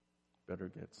better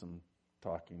get some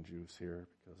talking juice here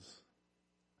because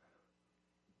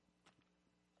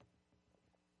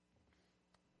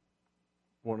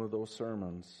one of those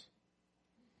sermons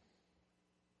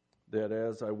that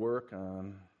as I work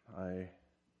on, I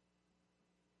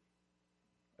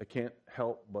can't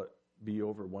help but be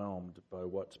overwhelmed by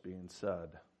what's being said.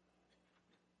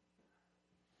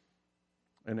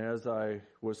 And as I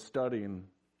was studying,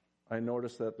 I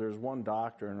noticed that there's one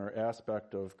doctrine or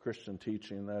aspect of Christian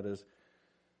teaching that is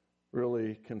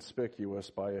really conspicuous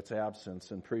by its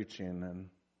absence in preaching,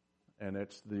 and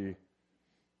it's the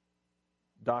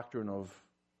doctrine of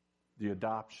the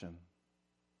adoption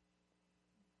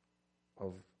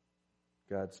of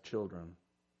God's children.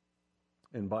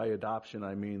 And by adoption,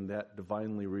 I mean that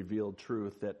divinely revealed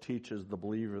truth that teaches the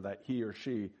believer that he or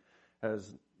she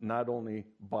has not only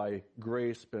by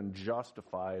grace been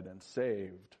justified and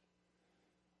saved,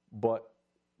 but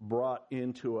brought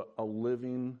into a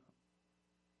living,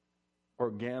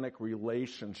 organic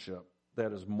relationship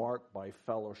that is marked by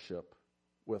fellowship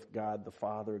with God the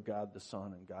Father, God the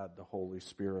Son, and God the Holy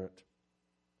Spirit,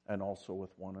 and also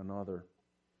with one another.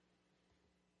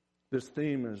 This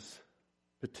theme is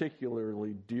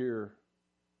particularly dear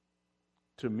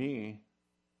to me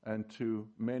and to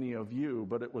many of you,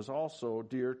 but it was also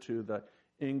dear to the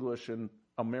English and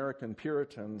American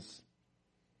Puritans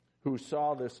who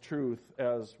saw this truth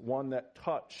as one that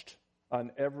touched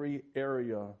on every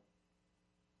area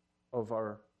of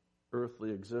our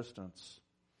earthly existence.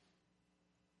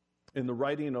 In the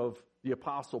writing of the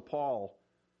Apostle Paul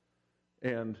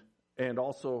and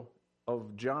also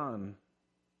of John,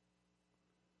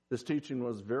 this teaching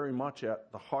was very much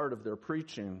at the heart of their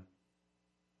preaching,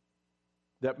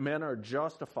 that men are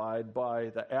justified by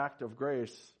the act of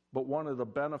grace, but one of the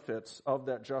benefits of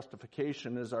that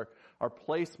justification is our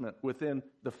placement within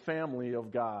the family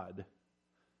of God.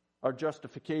 Our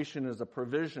justification is a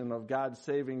provision of God's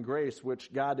saving grace,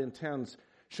 which God intends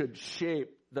should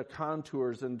shape the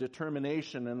contours and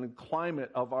determination and the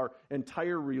climate of our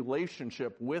entire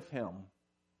relationship with Him.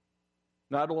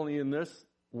 Not only in this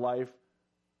life,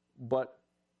 but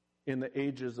in the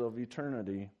ages of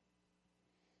eternity.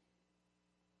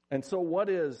 And so what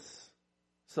is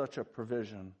such a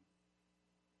provision?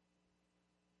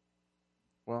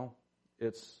 Well,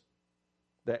 it's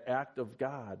the act of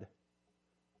God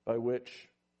by which,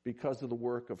 because of the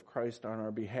work of Christ on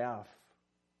our behalf,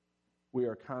 we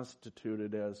are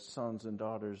constituted as sons and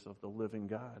daughters of the living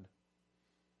God.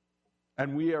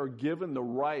 And we are given the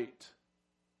right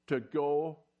to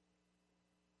go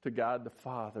to God the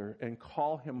Father and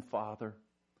call Him Father,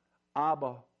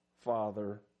 Abba,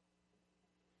 Father.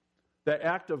 The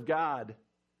act of God,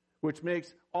 which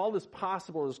makes all this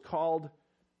possible, is called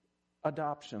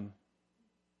adoption.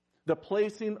 The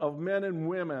placing of men and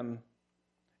women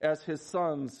as His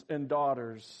sons and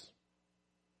daughters.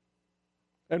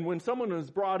 And when someone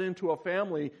is brought into a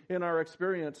family, in our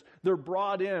experience, they're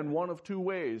brought in one of two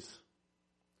ways.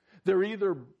 They're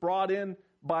either brought in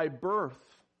by birth,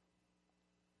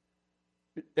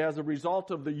 as a result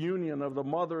of the union of the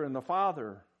mother and the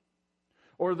father,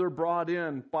 or they're brought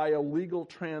in by a legal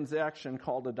transaction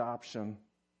called adoption.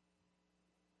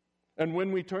 And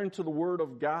when we turn to the Word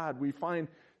of God, we find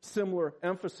similar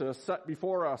emphasis set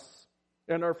before us.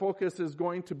 And our focus is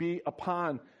going to be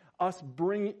upon us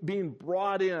being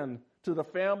brought in to the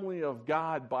family of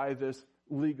God by this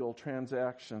legal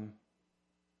transaction.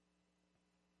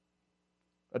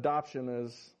 Adoption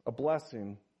is a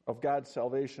blessing of God's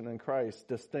salvation in Christ,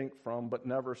 distinct from but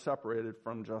never separated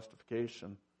from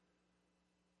justification.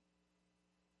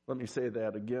 Let me say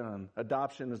that again.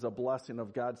 Adoption is a blessing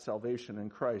of God's salvation in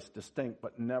Christ, distinct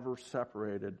but never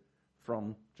separated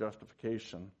from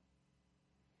justification.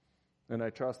 And I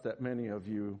trust that many of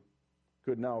you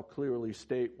could now clearly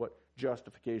state what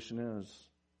justification is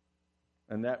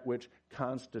and that which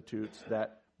constitutes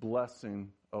that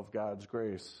blessing of God's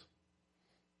grace.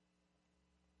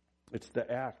 It's the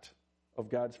act of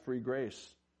God's free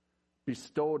grace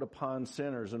bestowed upon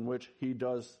sinners in which He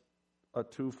does a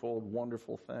twofold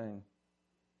wonderful thing.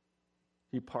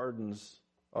 He pardons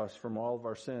us from all of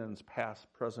our sins, past,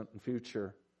 present, and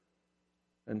future,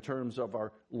 in terms of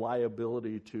our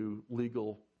liability to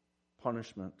legal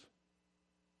punishment.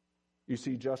 You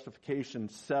see, justification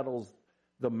settles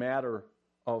the matter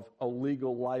of a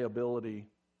legal liability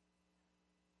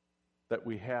that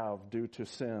we have due to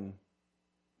sin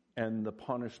and the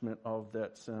punishment of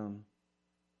that sin.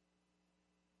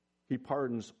 He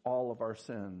pardons all of our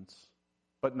sins.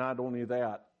 But not only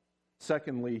that,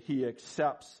 secondly, He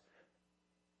accepts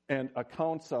and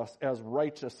accounts us as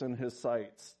righteous in His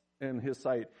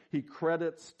sight. He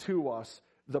credits to us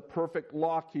the perfect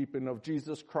law-keeping of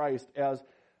Jesus Christ as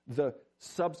the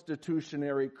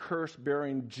substitutionary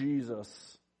curse-bearing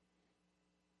Jesus.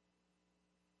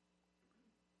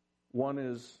 One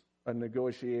is a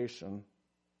negotiation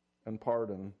and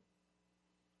pardon,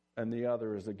 and the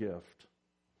other is a gift.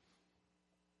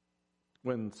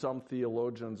 When some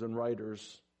theologians and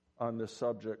writers on this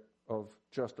subject of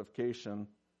justification,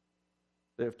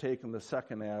 they have taken the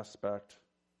second aspect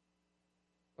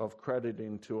of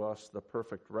crediting to us the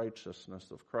perfect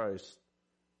righteousness of Christ,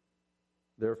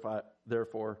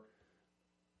 therefore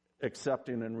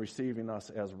accepting and receiving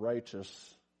us as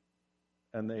righteous,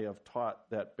 and they have taught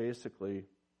that basically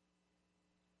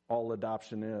all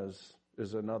adoption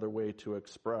is another way to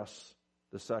express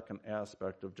the second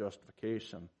aspect of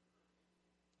justification.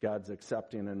 God's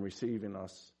accepting and receiving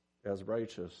us as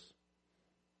righteous.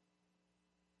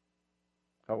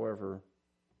 However,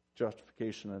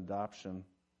 justification and adoption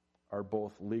are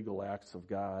both legal acts of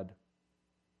God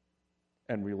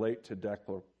and relate to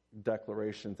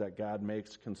declarations that God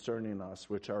makes concerning us,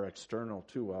 which are external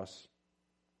to us.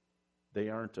 They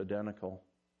aren't identical.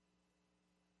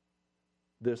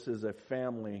 This is a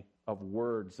family of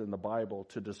words in the Bible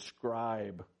to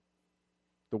describe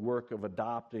the work of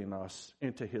adopting us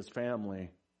into his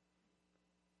family.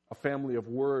 A family of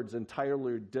words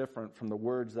entirely different from the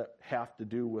words that have to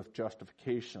do with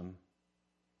justification.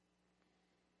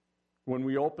 When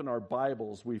we open our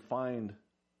Bibles, we find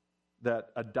that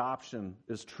adoption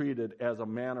is treated as a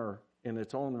manner in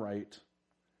its own right,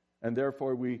 and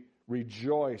therefore we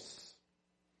rejoice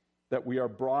that we are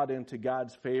brought into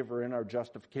God's favor in our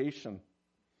justification.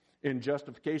 In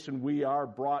justification, we are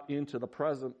brought into the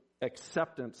present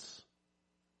acceptance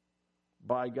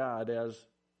by God as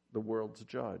the world's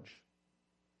judge.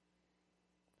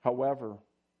 However,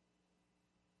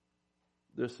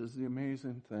 this is the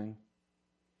amazing thing.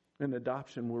 In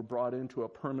adoption, we're brought into a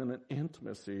permanent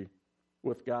intimacy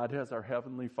with God as our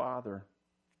Heavenly Father.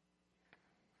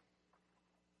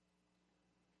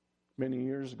 Many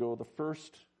years ago, the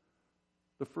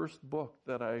first book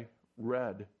that I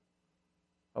read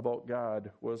about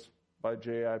God was by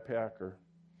J.I. Packer.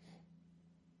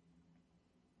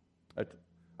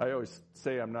 I always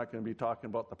say I'm not going to be talking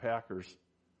about the Packers.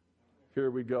 Here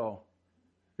we go.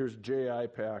 Here's J.I.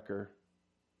 Packer.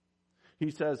 He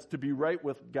says, to be right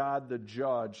with God the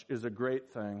judge is a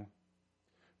great thing,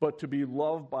 but to be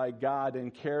loved by God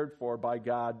and cared for by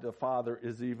God the Father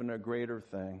is even a greater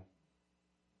thing.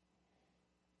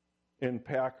 In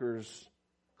Packer's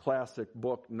classic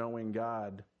book, Knowing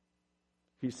God,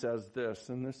 he says this,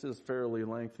 and this is fairly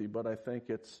lengthy, but I think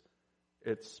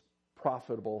it's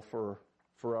profitable for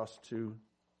us to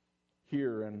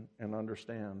hear and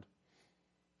understand.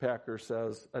 Packer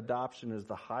says, adoption is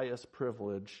the highest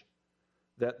privilege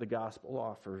that the gospel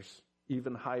offers,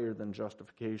 even higher than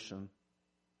justification.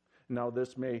 Now,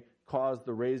 this may cause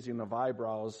the raising of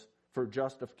eyebrows, for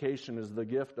justification is the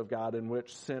gift of God in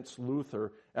which, since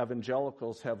Luther,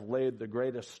 evangelicals have laid the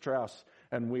greatest stress,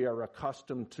 and we are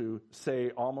accustomed to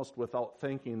say, almost without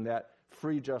thinking, that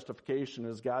free justification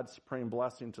is God's supreme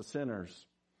blessing to sinners.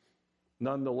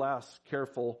 Nonetheless,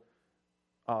 careful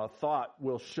thought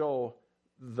will show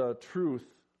the truth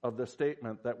of the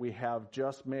statement that we have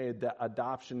just made, that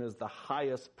adoption is the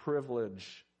highest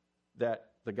privilege that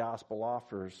the gospel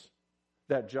offers.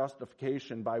 That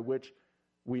justification, by which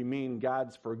we mean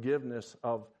God's forgiveness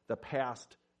of the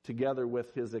past together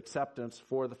with his acceptance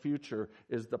for the future,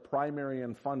 is the primary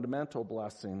and fundamental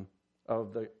blessing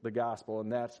of the gospel,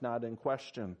 and that's not in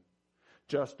question.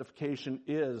 Justification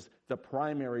is the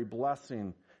primary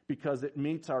blessing because it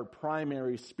meets our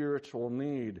primary spiritual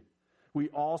need. We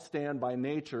all stand by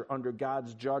nature under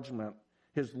God's judgment.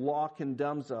 His law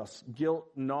condemns us. Guilt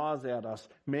gnaws at us,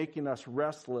 making us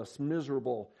restless,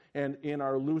 miserable, and in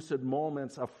our lucid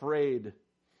moments afraid.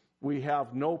 We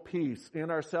have no peace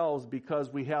in ourselves because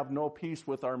we have no peace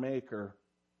with our Maker.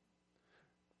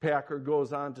 Packer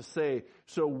goes on to say,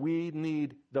 so we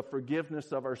need the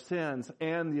forgiveness of our sins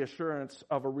and the assurance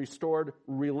of a restored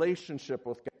relationship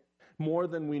with God more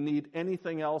than we need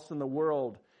anything else in the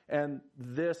world. And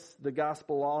this, the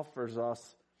gospel offers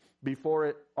us before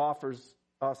it offers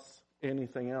us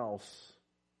anything else.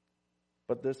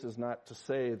 But this is not to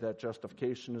say that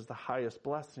justification is the highest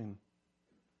blessing.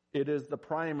 It is the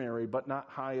primary, but not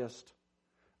highest.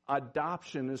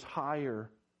 Adoption is higher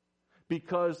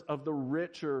because of the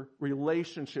richer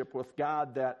relationship with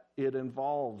God that it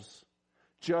involves.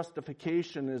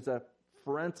 Justification is a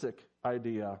forensic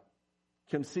idea,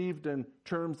 conceived in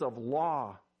terms of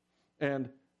law and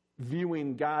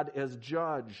viewing God as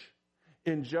judge.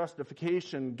 In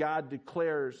justification, God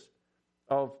declares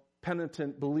of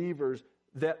penitent believers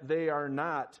that they are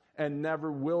not and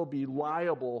never will be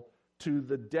liable to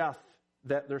the death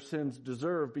that their sins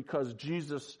deserve, because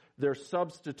Jesus, their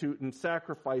substitute and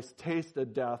sacrifice,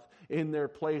 tasted death in their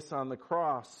place on the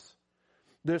cross.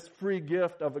 This free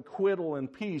gift of acquittal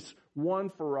and peace won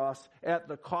for us at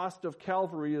the cost of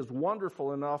Calvary is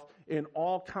wonderful enough in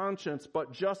all conscience,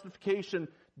 but justification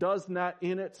does not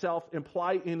in itself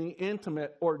imply any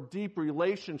intimate or deep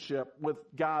relationship with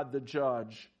God the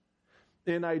judge.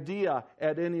 In idea,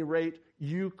 at any rate,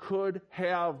 you could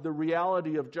have the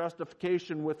reality of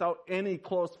justification without any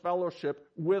close fellowship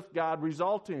with God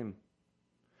resulting.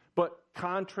 But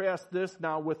contrast this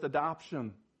now with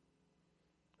adoption.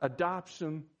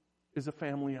 Adoption is a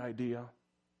family idea,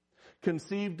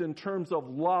 conceived in terms of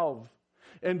love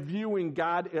and viewing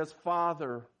God as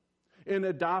Father. In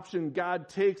adoption, God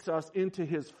takes us into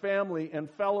His family and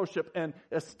fellowship and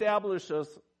establishes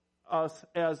us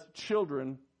as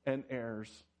children and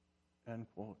heirs. End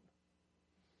quote.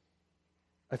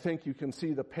 I think you can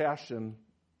see the passion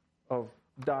of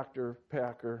Dr.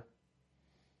 Packer.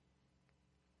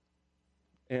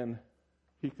 And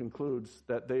he concludes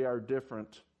that they are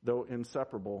different, though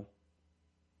inseparable,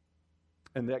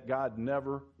 and that God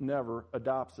never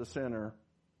adopts a sinner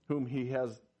whom He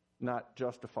has not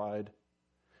justified,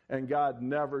 and God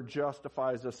never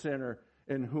justifies a sinner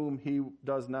in whom He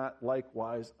does not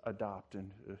likewise adopt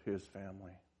into His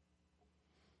family.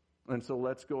 And so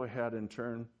let's go ahead and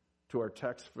turn to our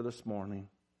text for this morning.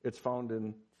 It's found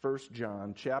in 1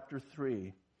 John chapter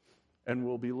 3, and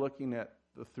we'll be looking at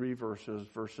the three verses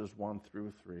 1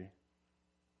 through 3.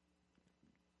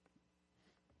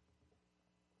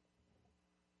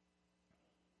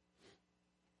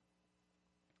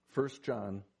 1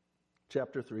 John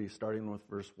chapter 3, starting with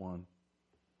verse 1.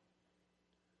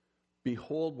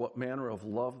 Behold, what manner of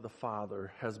love the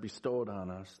Father has bestowed on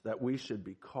us, that we should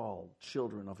be called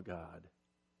children of God.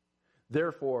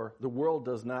 Therefore, the world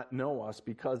does not know us,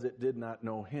 because it did not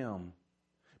know Him.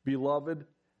 Beloved,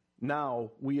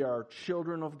 now we are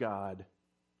children of God,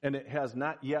 and it has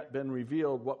not yet been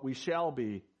revealed what we shall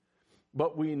be.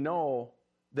 But we know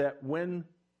that when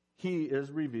He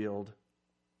is revealed,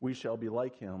 we shall be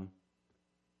like Him,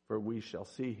 for we shall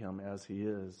see Him as He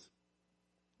is.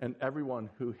 And everyone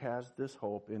who has this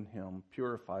hope in Him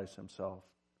purifies himself,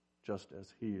 just as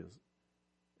He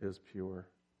is pure.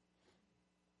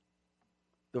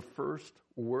 The first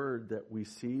word that we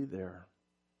see there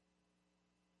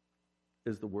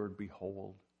is the word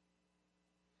behold.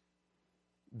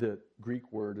 The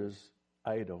Greek word is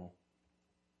eido.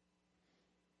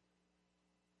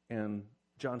 And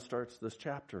John starts this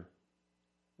chapter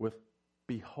with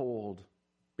behold.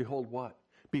 Behold what?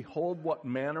 Behold what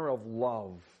manner of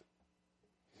love.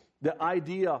 The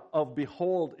idea of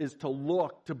behold is to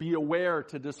look, to be aware,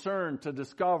 to discern, to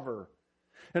discover.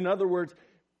 In other words,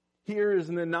 here is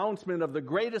an announcement of the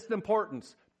greatest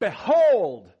importance.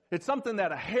 Behold! It's something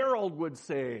that a herald would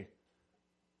say.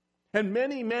 And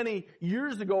many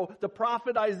years ago, the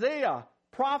prophet Isaiah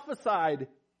prophesied,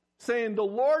 saying, the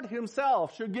Lord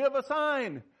Himself should give a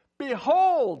sign.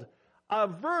 Behold, a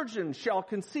virgin shall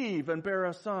conceive and bear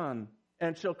a son,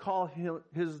 and shall call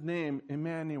His name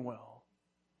Emmanuel.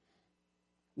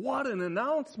 What an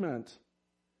announcement!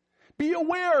 Be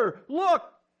aware, look,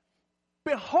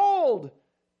 behold,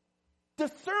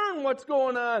 discern what's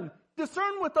going on.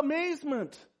 Discern with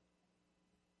amazement.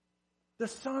 The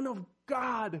Son of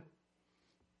God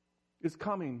is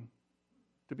coming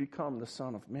to become the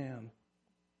Son of Man.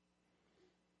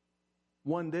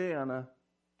 One day on a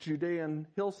Judean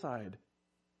hillside,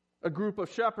 a group of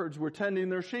shepherds were tending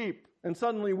their sheep, and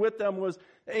suddenly with them was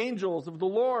angels of the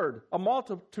Lord, a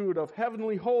multitude of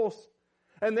heavenly hosts.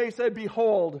 And they said,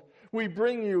 behold, we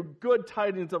bring you good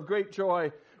tidings of great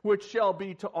joy, which shall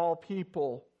be to all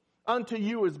people. Unto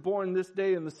you is born this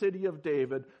day in the city of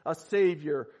David a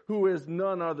Savior, who is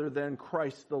none other than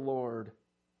Christ the Lord.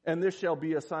 And this shall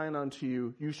be a sign unto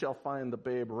you. You shall find the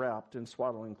babe wrapped in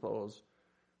swaddling clothes,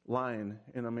 lying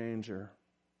in a manger.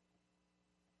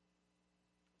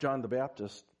 John the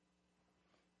Baptist,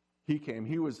 he came.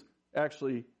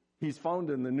 He's found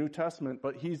in the New Testament,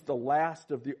 but he's the last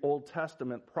of the Old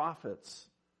Testament prophets.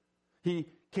 He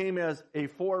came as a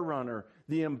forerunner,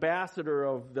 the ambassador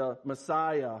of the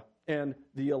Messiah and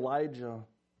the Elijah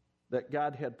that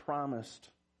God had promised.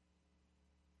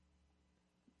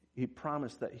 He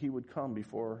promised that He would come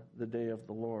before the day of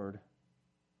the Lord.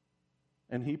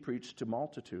 And He preached to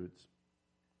multitudes.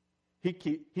 He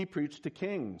preached to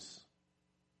kings.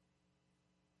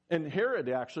 And Herod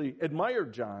actually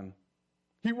admired John.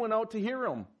 He went out to hear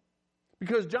him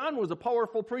because John was a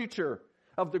powerful preacher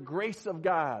of the grace of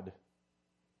God.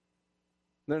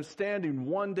 Then standing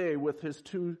one day with his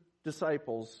 2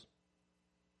 disciples,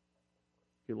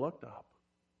 he looked up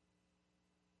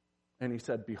and he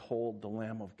said, "Behold the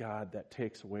Lamb of God that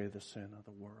takes away the sin of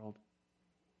the world."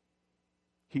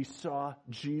 He saw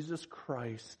Jesus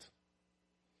Christ.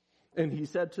 And he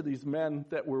said to these men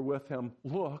that were with him,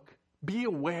 "Look, be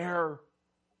aware.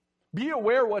 Be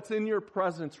aware what's in your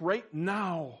presence right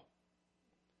now.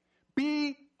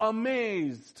 Be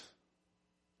amazed.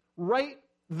 Right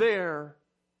there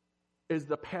is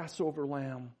the Passover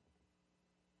lamb."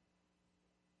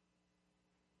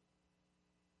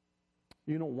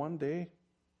 You know, one day,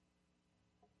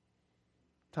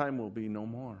 time will be no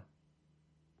more.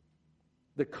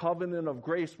 The covenant of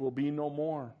grace will be no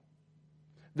more.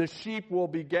 The sheep will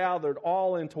be gathered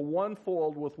all into one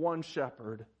fold with one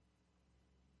shepherd.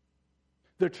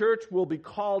 The church will be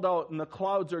called out and the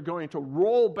clouds are going to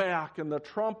roll back and the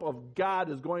trump of God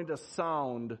is going to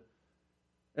sound.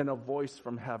 And a voice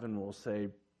from heaven will say,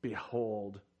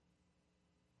 "Behold,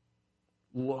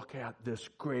 look at this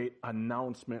great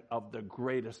announcement of the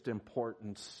greatest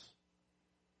importance."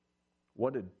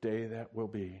 What a day that will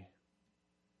be.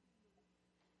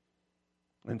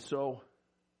 And so,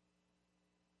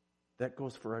 that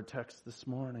goes for our text this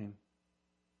morning.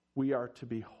 We are to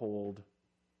behold.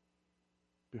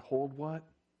 Behold what?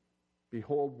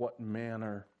 Behold what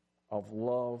manner of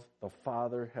love the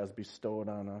Father has bestowed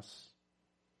on us.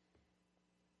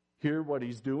 Here what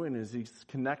he's doing is he's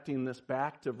connecting this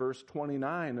back to verse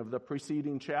 29 of the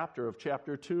preceding chapter of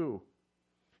chapter 2.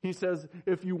 He says,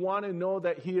 if you want to know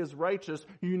that he is righteous,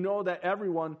 you know that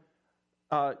everyone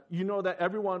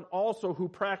also who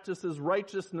practices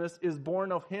righteousness is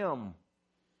born of him.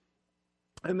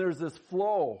 And there's this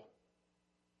flow.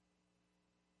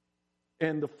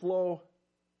 And the flow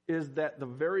is that the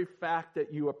very fact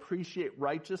that you appreciate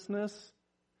righteousness,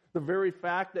 the very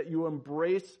fact that you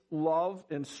embrace love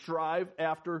and strive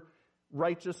after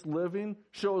righteous living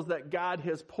shows that God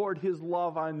has poured his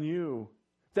love on you,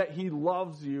 that he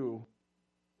loves you.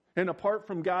 And apart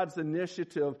from God's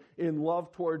initiative in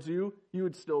love towards you, you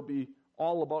would still be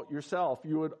all about yourself.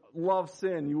 You would love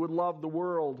sin. You would love the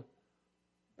world.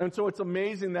 And so it's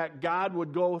amazing that God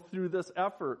would go through this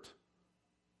effort.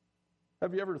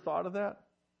 Have you ever thought of that?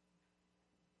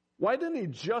 Why didn't he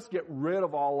just get rid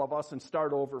of all of us and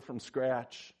start over from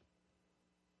scratch?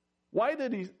 Why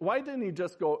didn't he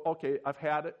just go, "Okay, I've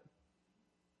had it.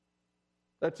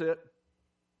 That's it."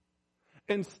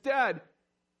 Instead,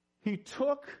 he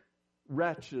took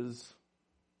wretches,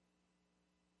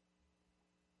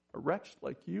 a wretch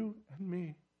like you and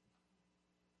me,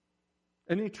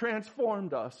 and he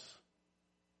transformed us.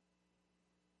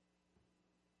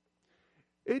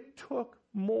 It took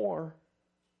more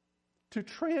to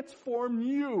transform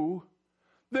you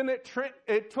than it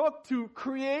took to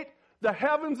create the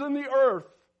heavens and the earth.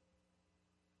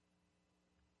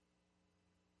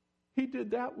 He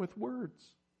did that with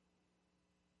words.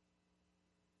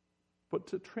 But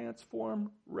to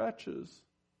transform wretches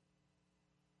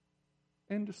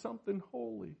into something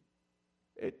holy,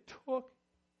 it took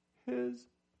his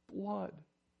blood,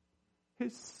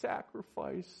 his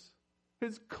sacrifice,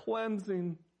 his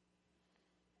cleansing.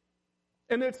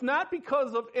 And it's not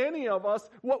because of any of us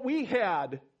what we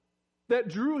had that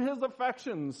drew his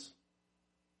affections.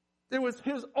 It was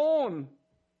his own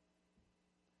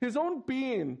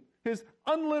being, his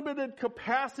unlimited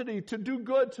capacity to do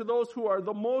good to those who are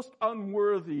the most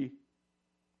unworthy.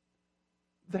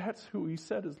 That's who he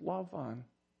set his love on.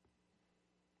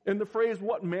 And the phrase,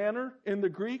 what manner, in the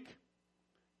Greek,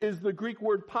 is the Greek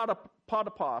word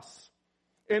potapos.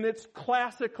 And it's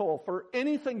classical for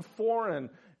anything foreign,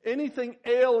 anything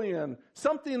alien,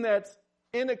 something that's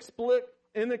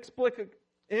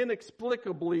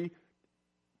inexplicably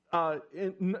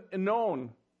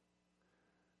known.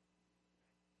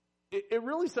 It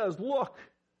really says, look,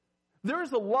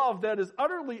 there's a love that is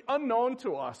utterly unknown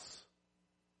to us.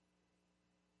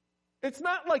 It's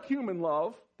not like human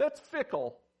love. That's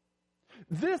fickle.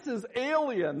 This is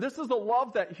alien. This is a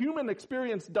love that human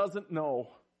experience doesn't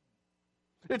know.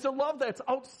 It's a love that's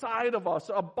outside of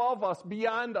us, above us,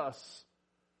 beyond us.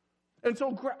 And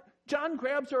so John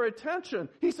grabs our attention.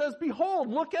 He says, behold,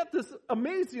 look at this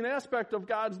amazing aspect of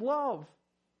God's love.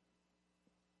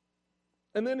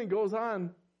 And then he goes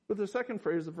on with the second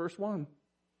phrase of verse 1.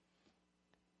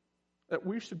 That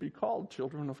we should be called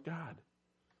children of God.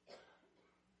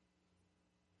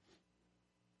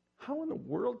 How in the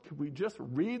world could we just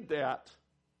read that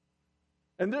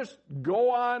and just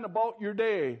go on about your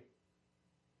day?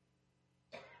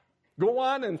 Go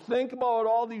on and think about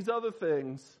all these other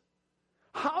things.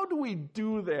 How do we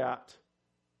do that?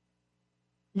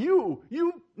 You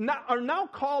are now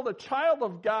called a child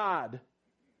of God.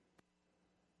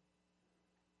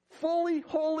 Fully,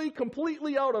 wholly,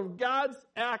 completely out of God's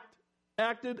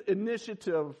acted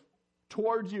initiative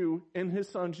towards you in His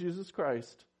Son, Jesus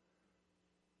Christ.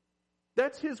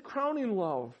 That's His crowning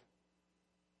love.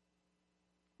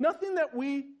 Nothing that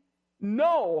we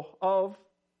know of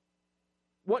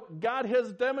what God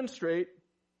has demonstrated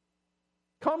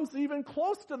comes even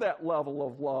close to that level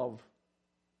of love.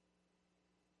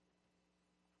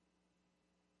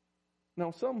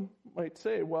 Now, some might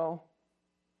say, well,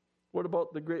 what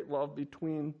about the great love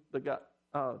between the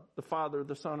Father,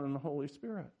 the Son, and the Holy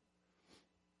Spirit?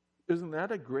 Isn't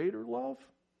that a greater love?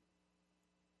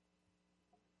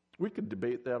 We could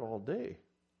debate that all day.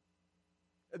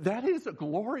 That is a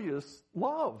glorious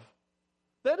love.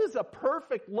 That is a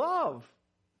perfect love.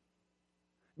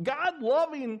 God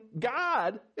loving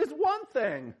God is one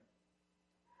thing.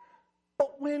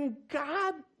 But when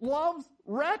God loves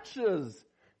wretches,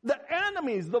 the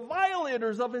enemies, the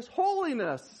violators of His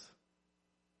holiness,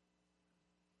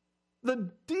 the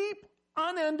deep,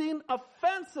 unending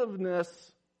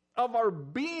offensiveness of our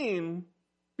being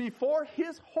before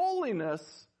His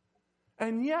holiness,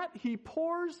 and yet He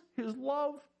pours His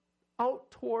love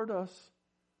out toward us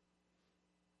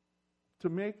to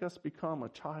make us become a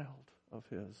child of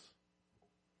His.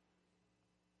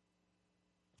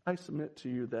 I submit to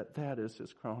you that that is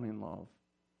His crowning love.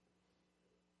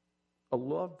 A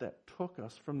love that took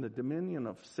us from the dominion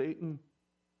of Satan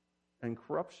and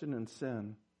corruption and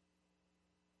sin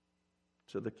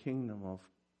to the kingdom of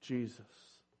Jesus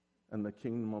and the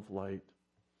kingdom of light.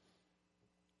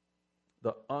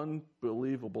 The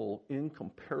unbelievable,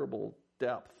 incomparable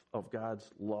depth of God's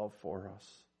love for us.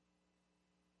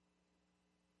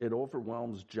 It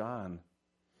overwhelms John,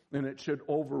 and it should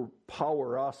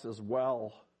overpower us as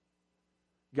well.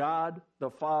 God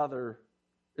the Father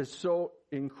is so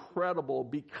incredible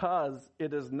because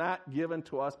it is not given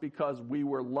to us because we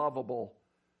were lovable.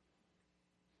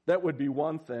 That would be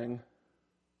one thing.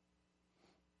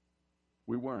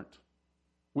 We weren't.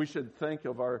 We should think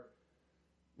of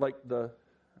like the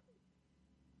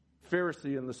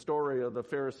Pharisee in the story of the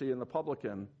Pharisee and the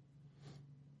publican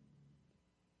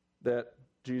that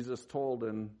Jesus told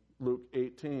in Luke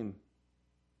 18.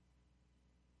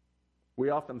 We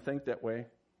often think that way.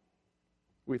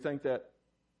 We think that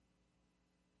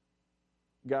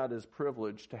God is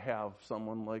privileged to have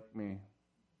someone like me.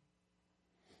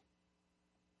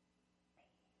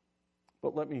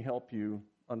 But let me help you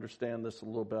understand this a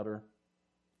little better.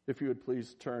 If you would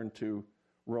please turn to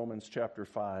Romans chapter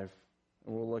 5,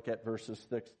 and we'll look at verses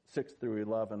 6 through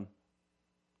 11.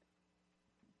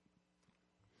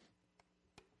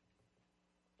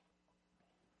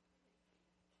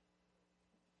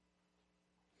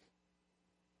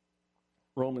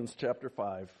 Romans chapter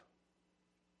 5,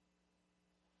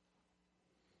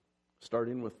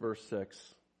 starting with verse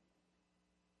 6.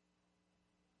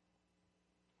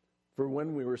 For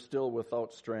when we were still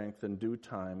without strength, in due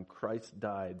time, Christ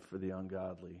died for the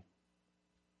ungodly.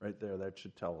 Right there, that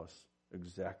should tell us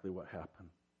exactly what happened.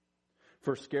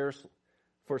 For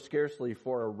scarcely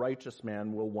for a righteous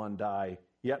man will one die,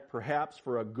 yet perhaps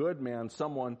for a good man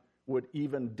someone would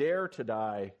even dare to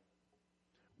die.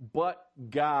 But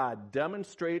God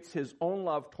demonstrates His own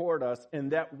love toward us in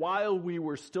that while we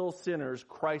were still sinners,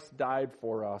 Christ died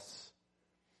for us.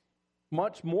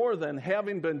 Much more than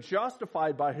having been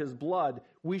justified by His blood,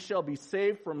 we shall be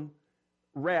saved from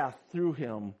wrath through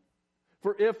Him.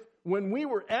 For if, when we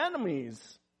were enemies,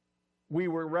 we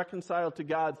were reconciled to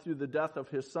God through the death of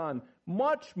His Son,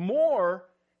 much more,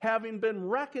 having been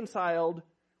reconciled,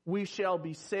 we shall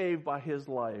be saved by His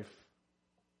life.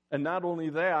 And not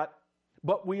only that,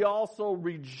 but we also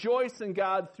rejoice in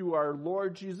God through our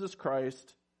Lord Jesus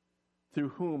Christ, through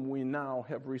whom we now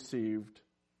have received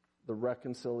the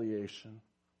reconciliation.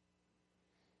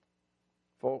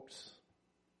 Folks,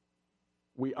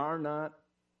 we are not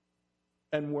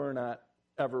and we're not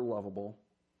ever lovable.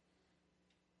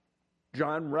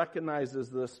 John recognizes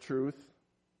this truth,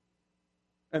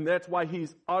 and that's why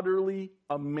he's utterly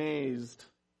amazed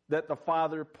that the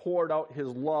Father poured out His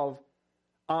love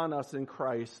on us in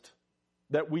Christ,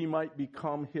 that we might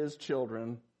become His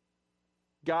children.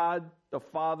 God, the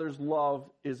Father's love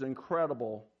is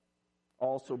incredible,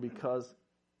 also because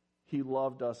He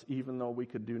loved us even though we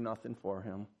could do nothing for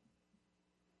Him.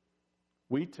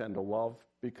 We tend to love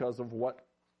because of what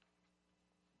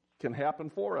can happen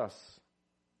for us.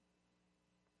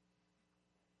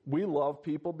 We love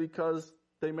people because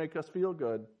they make us feel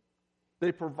good.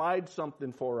 They provide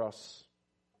something for us.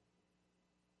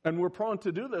 And we're prone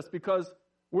to do this because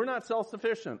we're not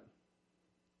self-sufficient.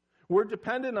 We're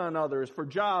dependent on others for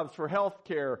jobs, for health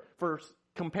care, for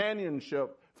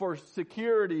companionship, for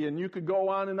security, and you could go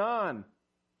on and on.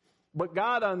 But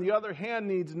God, on the other hand,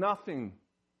 needs nothing.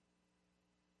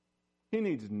 He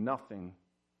needs nothing.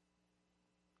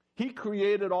 He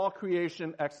created all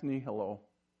creation ex nihilo,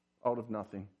 out of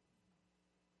nothing.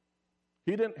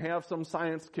 He didn't have some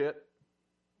science kit.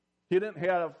 He didn't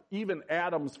have even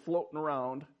atoms floating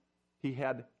around. He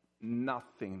had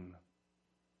nothing.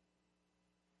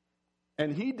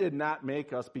 And He did not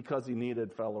make us because He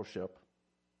needed fellowship.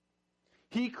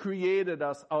 He created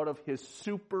us out of His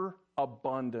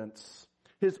superabundance,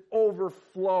 His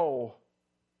overflow.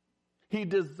 He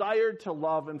desired to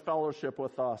love and fellowship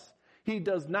with us. He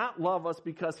does not love us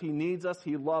because He needs us.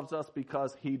 He loves us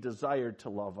because He desired to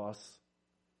love us.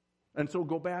 And so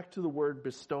go back to the word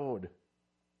bestowed.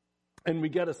 And we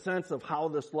get a sense of how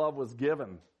this love was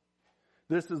given.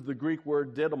 This is the Greek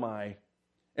word didomai.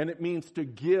 And it means to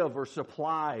give or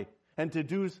supply. And to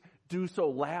do so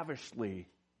lavishly.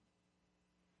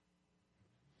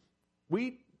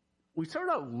 We sort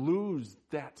of lose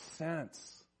that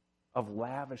sense of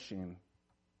lavishing.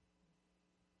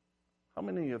 How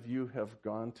many of you have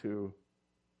gone to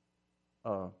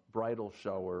a bridal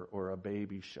shower or a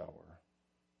baby shower?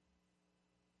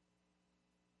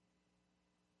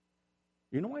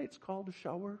 You know why it's called a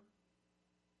shower?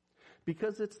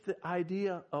 Because it's the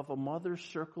idea of a mother's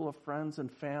circle of friends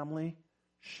and family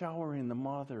showering the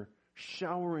mother,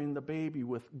 showering the baby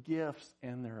with gifts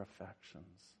and their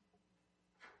affections.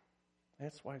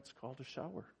 That's why it's called a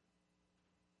shower.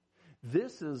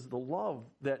 This is the love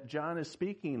that John is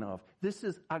speaking of. This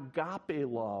is agape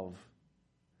love,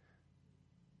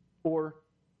 or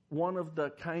one of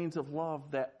the kinds of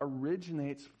love that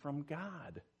originates from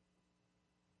God.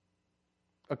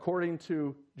 According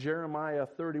to Jeremiah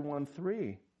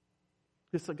 31:3,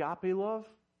 this agape love,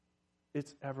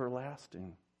 it's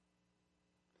everlasting.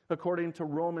 According to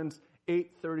Romans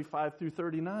 8:35 through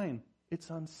 39, it's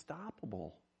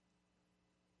unstoppable.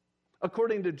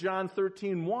 According to John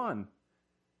 13:1,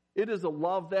 it is a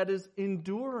love that is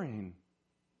enduring.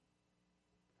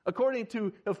 According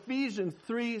to Ephesians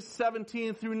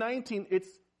 3:17 through 19,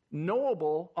 it's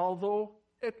knowable, although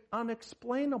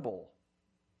unexplainable.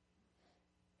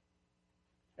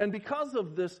 And because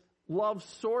of this love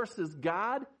source is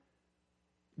God,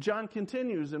 John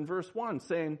continues in verse 1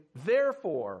 saying,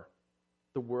 therefore,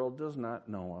 the world does not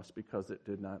know us because it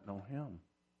did not know Him.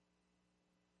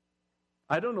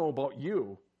 I don't know about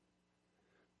you,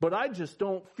 but I just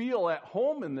don't feel at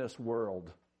home in this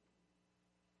world.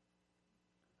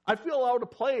 I feel out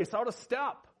of place, out of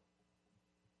step.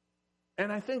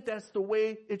 And I think that's the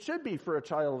way it should be for a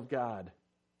child of God.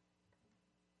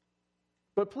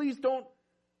 But please don't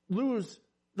lose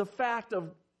the fact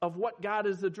of what God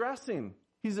is addressing.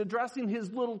 He's addressing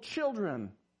His little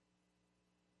children.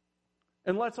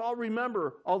 And let's all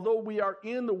remember, although we are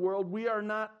in the world, we are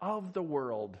not of the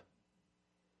world.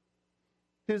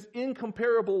 His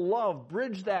incomparable love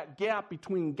bridged that gap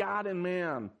between God and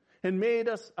man and made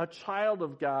us a child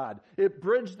of God. It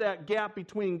bridged that gap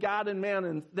between God and man,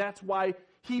 and that's why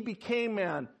He became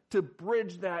man, to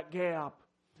bridge that gap.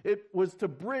 It was to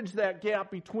bridge that gap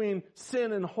between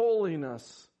sin and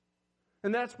holiness.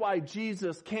 And that's why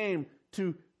Jesus came,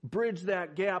 to bridge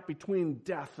that gap between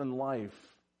death and life.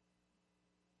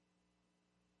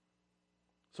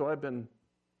 So I've been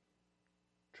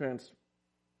transferred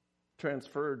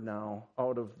now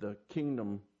out of the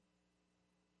kingdom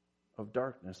of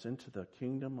darkness into the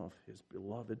kingdom of His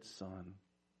beloved Son.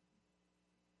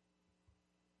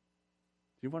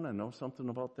 Do you want to know something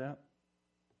about that?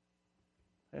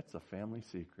 That's a family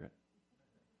secret.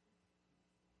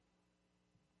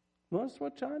 Notice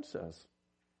what John says.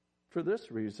 For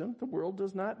this reason, the world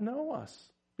does not know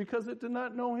us, because it did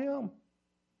not know Him.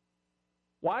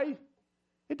 Why?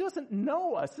 It doesn't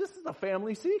know us. This is a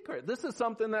family secret. This is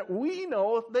something that we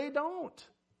know if they don't.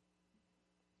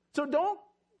 So don't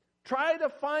try to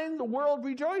find the world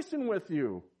rejoicing with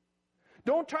you.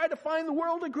 Don't try to find the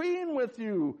world agreeing with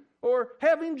you or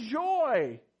having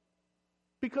joy,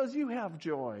 because you have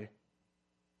joy.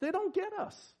 They don't get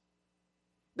us.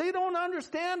 They don't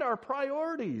understand our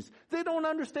priorities. They don't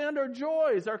understand our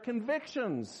joys, our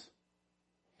convictions.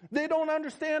 They don't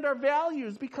understand our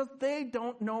values because they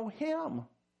don't know Him.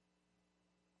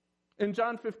 In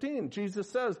John 15, Jesus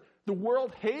says, the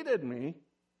world hated me,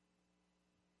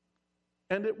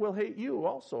 and it will hate you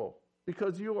also,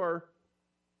 because you are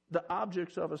the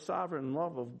objects of a sovereign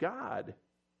love of God,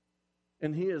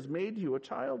 and He has made you a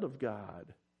child of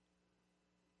God.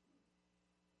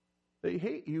 They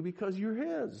hate you because you're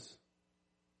His.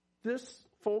 This,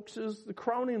 folks, is the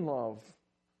crowning love.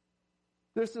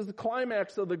 This is the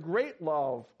climax of the great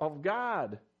love of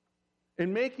God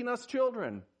in making us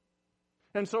children.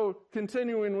 And so,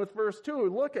 continuing with verse 2,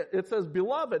 look at it says,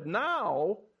 "Beloved,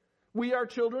 now we are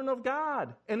children of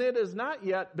God, and it has not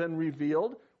yet been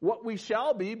revealed what we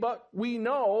shall be, but we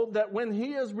know that when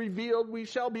he is revealed, we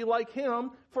shall be like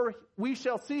him, for we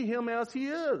shall see him as he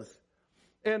is."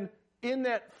 And in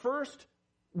that first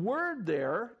word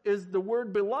there is the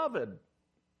word beloved.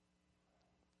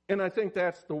 And I think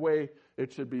that's the way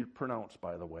it should be pronounced,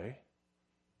 by the way,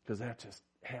 because that just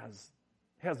has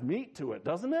meat to it,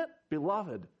 doesn't it?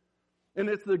 Beloved. And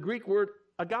it's the Greek word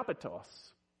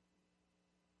agapetos.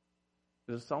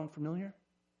 Does it sound familiar?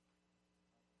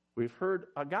 We've heard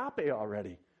agape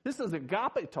already. This is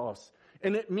agapetos,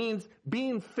 and it means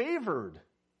being favored.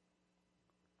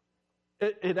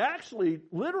 It actually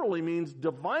literally means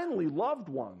divinely loved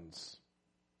ones.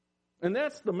 And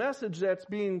that's the message that's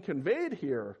being conveyed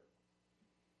here.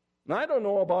 And I don't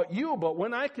know about you, but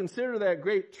when I consider that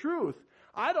great truth,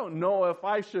 I don't know if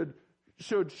I should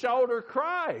shout or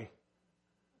cry.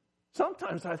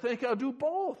 Sometimes I think I'll do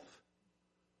both.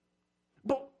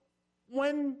 But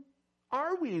when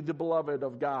are we the beloved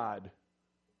of God?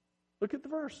 Look at the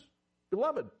verse.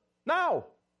 Beloved, now.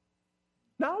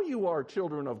 Now you are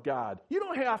children of God. You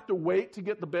don't have to wait to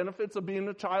get the benefits of being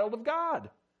a child of God.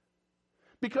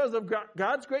 Because of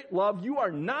God's great love, you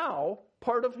are now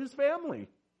part of his family.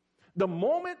 The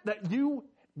moment that you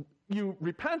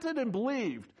repented and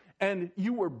believed, and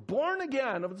you were born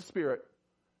again of the Spirit,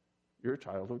 you're a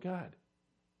child of God.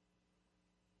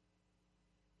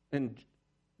 And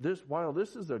while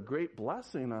this is a great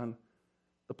blessing on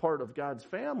the part of God's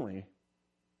family,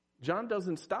 John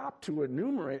doesn't stop to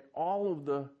enumerate all of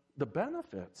the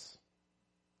benefits.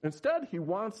 Instead, he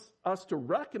wants us to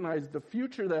recognize the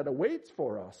future that awaits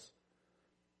for us.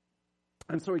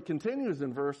 And so he continues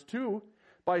in verse 2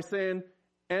 by saying,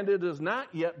 "And it has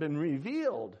not yet been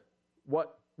revealed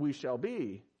what we shall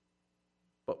be,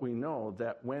 but we know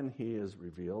that when he is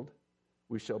revealed,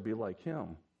 we shall be like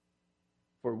him,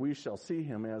 for we shall see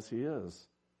him as he is."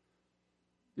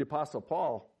 The Apostle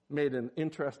Paul made an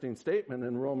interesting statement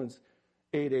in Romans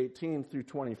 8:18 through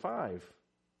 25.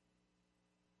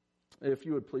 If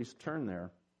you would please turn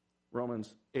there.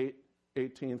 Romans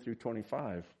 8:18 through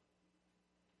 25.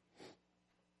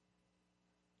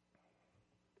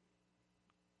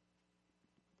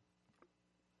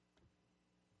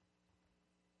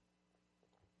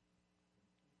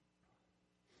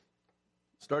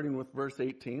 Starting with verse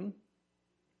 18,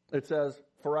 it says,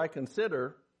 "For I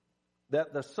consider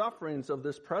that the sufferings of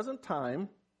this present time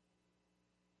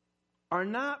are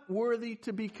not worthy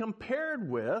to be compared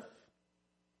with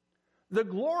the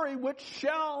glory which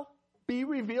shall be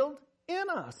revealed in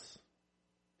us.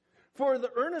 For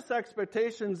the earnest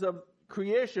expectations of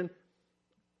creation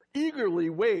eagerly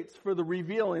waits for the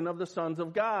revealing of the sons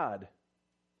of God.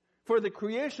 For the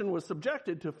creation was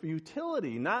subjected to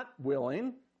futility, not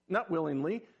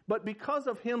willingly, but because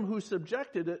of him who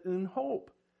subjected it in hope.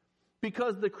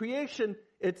 Because the creation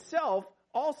itself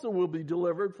also will be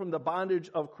delivered from the bondage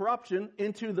of corruption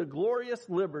into the glorious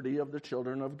liberty of the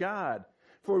children of God.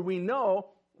 For we know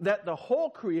that the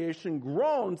whole creation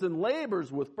groans and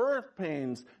labors with birth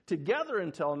pains together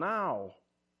until now.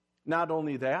 Not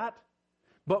only that,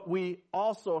 but we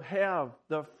also have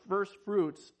the first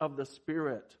fruits of the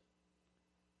Spirit.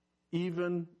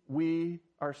 Even we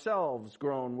ourselves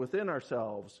groan within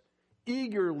ourselves,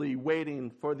 eagerly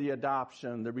waiting for the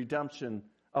adoption, the redemption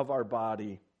of our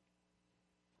body.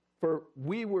 For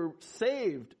we were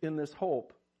saved in this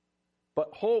hope,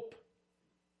 but hope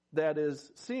that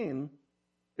is seen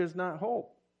is not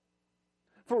hope.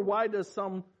 For why does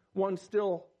someone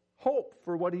still hope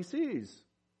for what he sees?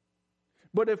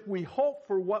 But if we hope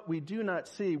for what we do not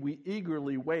see, we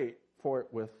eagerly wait for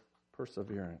it with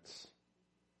perseverance."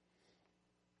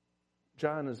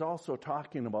 John is also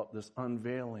talking about this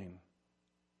unveiling,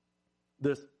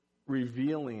 this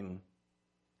revealing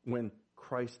when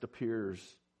Christ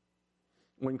appears.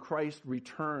 When Christ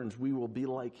returns, we will be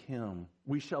like him.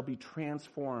 We shall be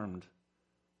transformed.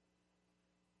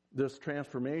 This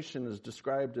transformation is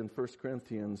described in 1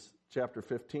 Corinthians chapter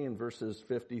 15, verses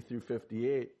 50 through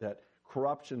 58, that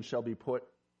corruption shall put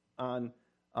on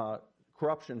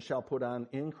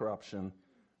incorruption.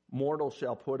 Mortal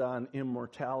shall put on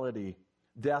immortality.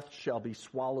 Death shall be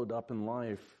swallowed up in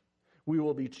life. We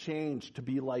will be changed to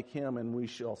be like him, and we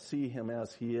shall see him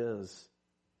as he is.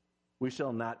 We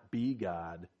shall not be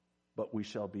God, but we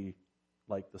shall be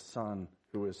like the Son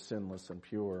who is sinless and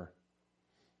pure.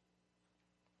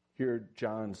 Hear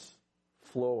John's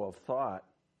flow of thought.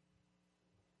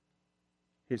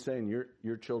 He's saying,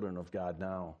 you're children of God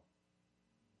now.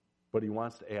 But he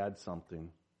wants to add something.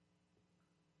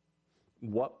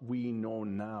 What we know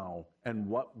now and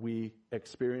what we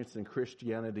experience in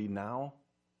Christianity now,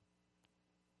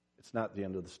 it's not the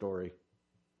end of the story.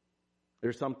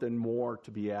 There's something more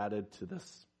to be added to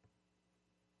this.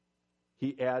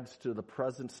 He adds to the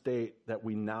present state that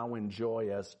we now enjoy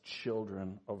as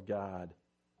children of God.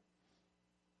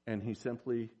 And he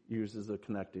simply uses a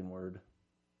connecting word.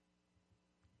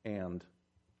 And.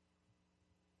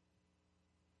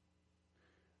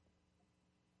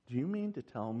 Do you mean to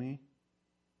tell me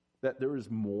that there is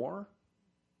more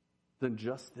than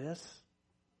just this?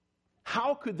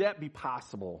 How could that be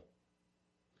possible?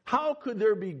 How could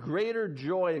there be greater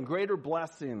joy and greater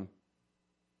blessing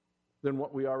than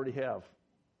what we already have?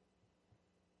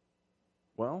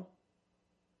 Well,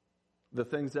 the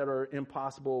things that are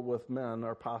impossible with men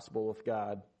are possible with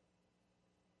God.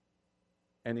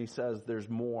 And he says there's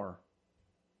more.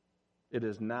 It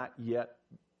has not yet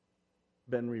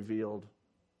been revealed.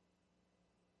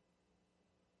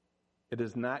 It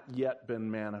has not yet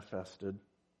been manifested.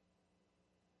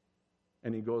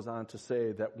 And he goes on to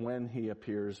say that when he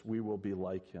appears, we will be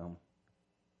like him.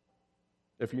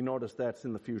 If you notice, that's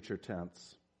in the future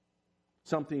tense.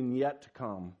 Something yet to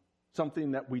come.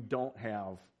 Something that we don't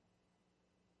have.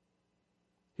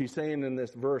 He's saying in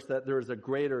this verse that there is a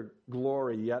greater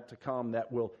glory yet to come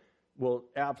that will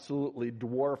absolutely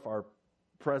dwarf our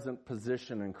present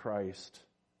position in Christ.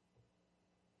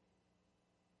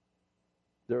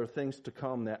 There are things to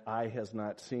come that eye has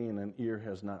not seen and ear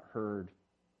has not heard.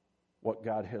 What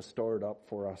God has stored up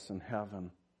for us in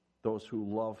heaven. Those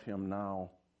who love him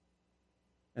now.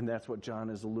 And that's what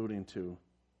John is alluding to.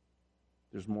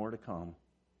 There's more to come.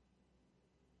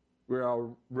 We're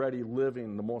already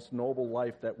living the most noble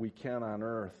life that we can on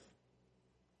earth.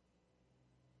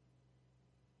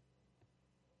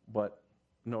 But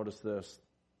notice this,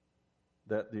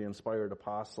 that the inspired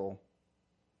apostle,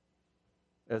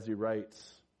 as he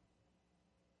writes,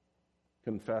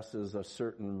 confesses a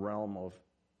certain realm of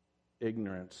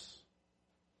ignorance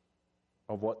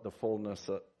of what the fullness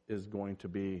is going to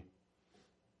be.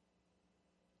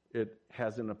 It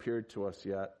hasn't appeared to us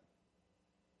yet.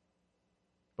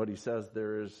 But he says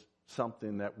there is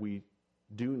something that we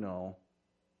do know.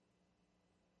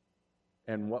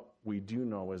 And what we do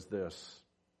know is this,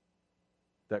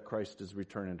 that Christ is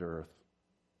returning to earth.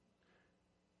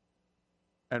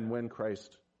 And when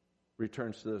Christ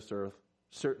returns to this earth,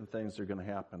 certain things are going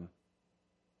to happen.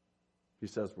 He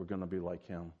says we're going to be like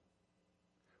him.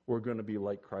 We're going to be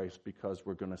like Christ because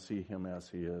we're going to see him as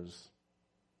he is.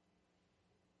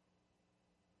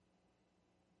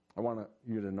 I want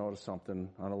you to notice something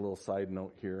on a little side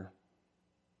note here.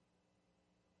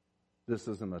 This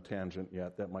isn't a tangent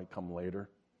yet. That might come later.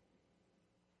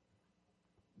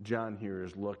 John here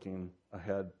is looking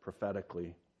ahead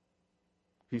prophetically.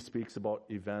 He speaks about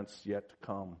events yet to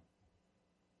come.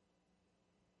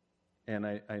 And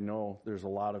I know there's a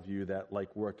lot of you that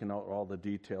like working out all the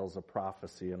details of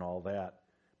prophecy and all that.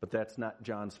 But that's not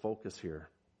John's focus here.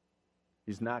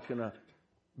 He's not going to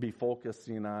be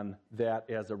focusing on that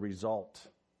as a result.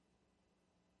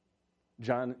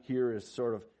 John here is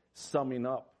sort of summing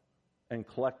up and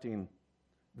collecting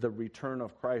the return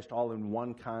of Christ all in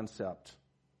one concept.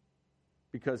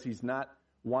 Because he's not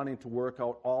wanting to work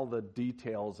out all the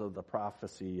details of the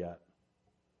prophecy yet.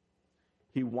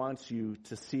 He wants you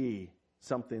to see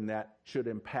something that should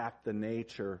impact the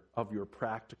nature of your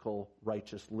practical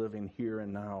righteous living here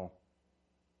and now.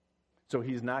 So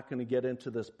he's not going to get into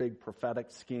this big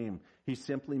prophetic scheme. He's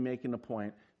simply making a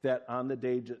point that on the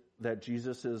day that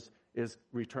Jesus is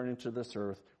returning to this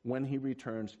earth, when he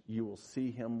returns, you will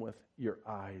see him with your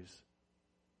eyes.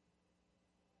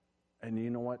 And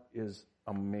you know what is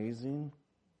amazing?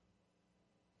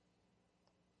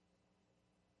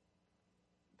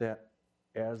 That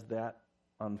as that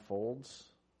unfolds,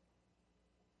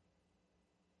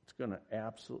 it's going to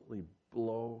absolutely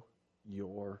blow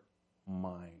your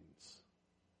minds.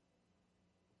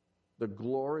 The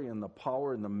glory and the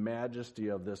power and the majesty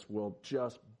of this will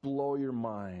just blow your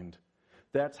mind.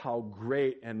 That's how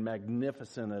great and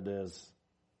magnificent it is.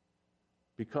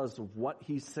 Because of what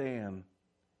he's saying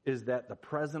is that the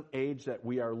present age that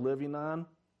we are living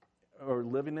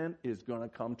in is going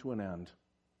to come to an end.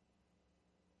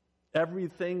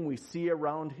 Everything we see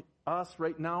around us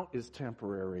right now is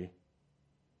temporary.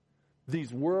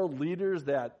 These world leaders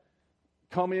that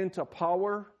come into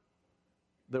power,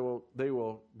 they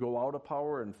will go out of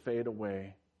power and fade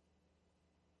away.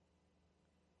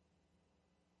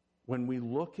 When we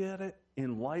look at it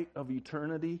in light of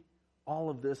eternity, all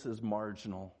of this is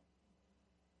marginal.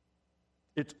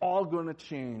 It's all going to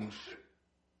change.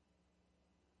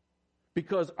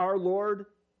 Because our Lord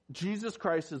Jesus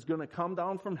Christ is going to come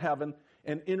down from heaven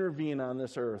and intervene on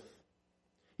this earth.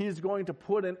 He is going to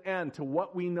put an end to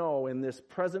what we know in this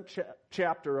present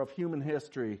chapter of human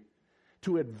history,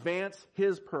 to advance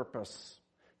His purpose,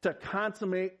 to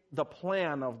consummate the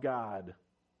plan of God.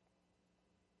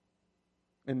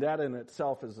 And that in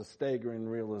itself is a staggering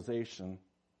realization.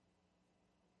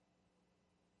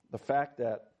 The fact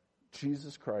that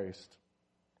Jesus Christ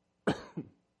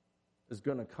is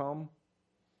going to come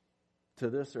to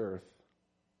this earth.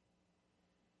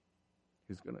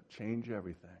 He's going to change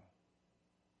everything.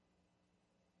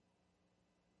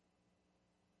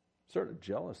 Sort of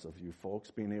jealous of you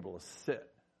folks being able to sit.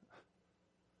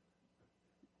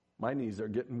 My knees are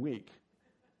getting weak.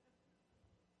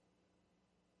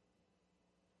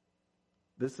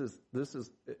 It's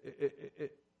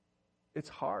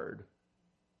hard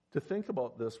to think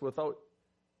about this without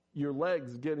your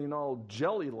legs getting all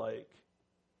jelly-like.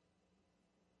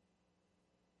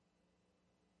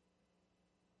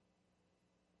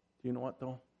 Do you know what,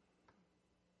 though?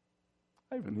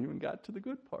 I haven't even got to the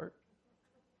good part.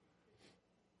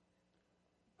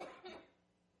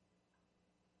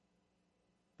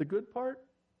 The good part,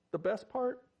 the best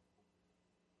part,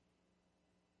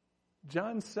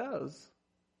 John says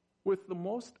with the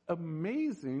most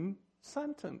amazing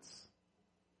sentence.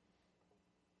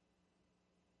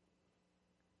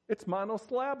 It's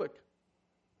monosyllabic.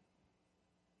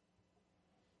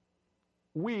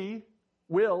 We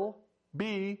will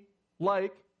be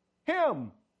like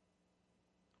Him.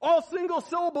 All single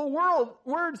syllable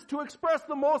words to express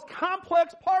the most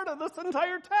complex part of this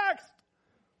entire text.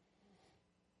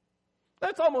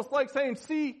 That's almost like saying,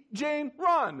 see Jane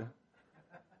run.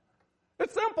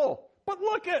 It's simple, but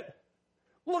look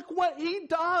what He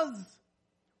does.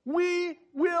 We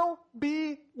will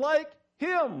be like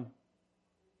Him.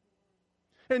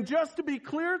 And just to be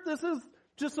clear, this is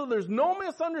just so there's no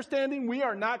misunderstanding, we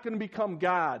are not going to become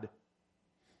God.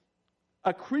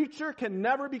 A creature can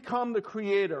never become the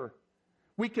creator.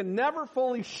 We can never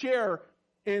fully share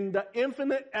in the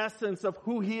infinite essence of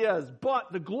who He is.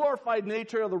 But the glorified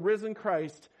nature of the risen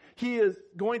Christ, He is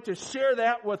going to share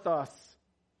that with us.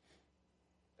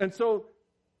 And so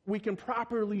we can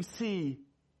properly see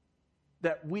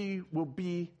that we will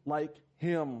be like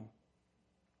Him.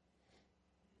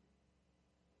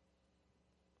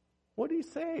 What do you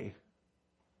say?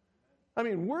 I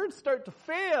mean, words start to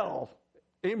fail.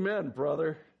 Amen,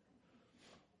 brother.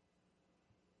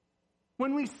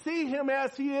 When we see Him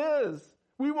as He is,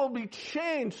 we will be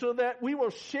changed so that we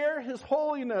will share His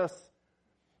holiness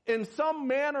in some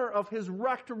manner of His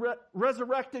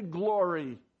resurrected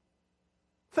glory.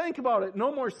 Think about it.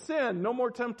 No more sin, no more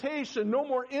temptation, no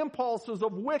more impulses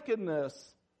of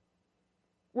wickedness.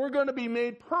 We're going to be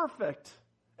made perfect.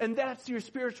 And that's your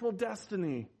spiritual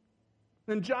destiny.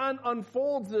 And John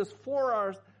unfolds this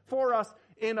for us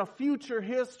in a future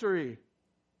history.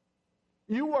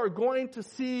 You are going to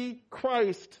see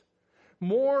Christ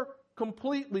more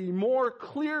completely, more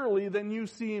clearly than you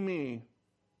see me.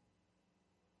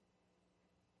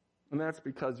 And that's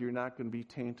because you're not going to be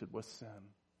tainted with sin.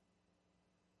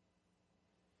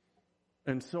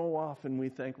 And so often we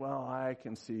think, well, I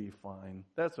can see fine.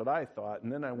 That's what I thought.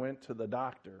 And then I went to the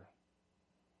doctor.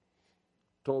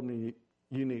 Told me,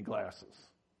 you need glasses.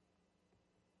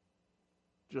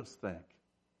 Just think.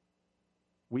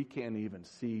 We can't even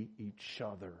see each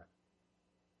other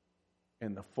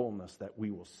in the fullness that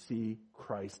we will see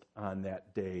Christ on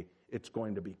that day. It's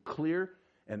going to be clear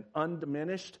and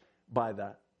undiminished by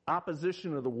the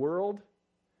opposition of the world.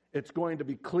 It's going to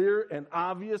be clear and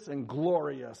obvious and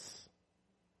glorious.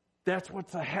 That's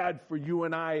what's ahead for you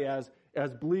and I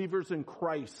as believers in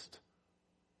Christ.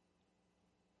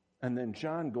 And then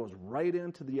John goes right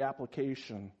into the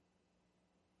application.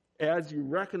 As you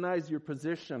recognize your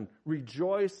position,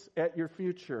 rejoice at your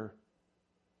future.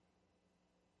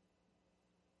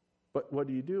 But what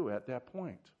do you do at that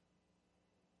point?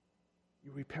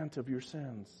 You repent of your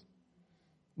sins.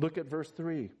 Look at verse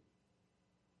 3.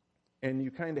 And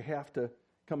you kind of have to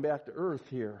come back to earth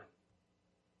here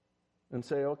and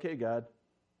say, okay, God,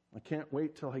 I can't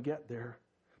wait till I get there.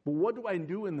 But what do I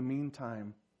do in the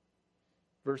meantime?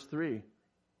 Verse 3.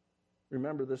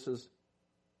 Remember, this is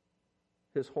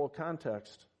his whole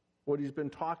context. What he's been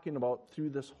talking about through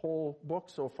this whole book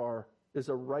so far is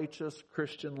a righteous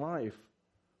Christian life.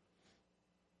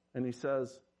 And he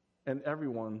says, and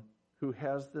everyone who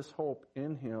has this hope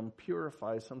in him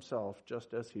purifies himself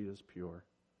just as he is pure.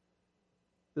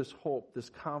 This hope, this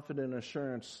confident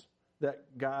assurance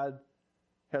that God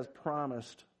has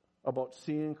promised about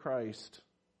seeing Christ,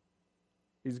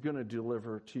 He's going to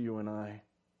deliver to you and I.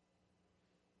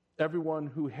 Everyone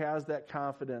who has that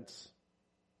confidence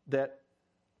that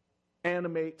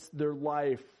animates their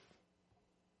life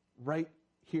right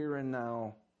here and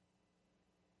now.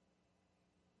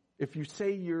 If you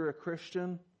say you're a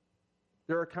Christian,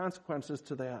 there are consequences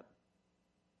to that.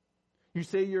 You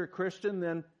say you're a Christian,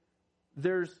 then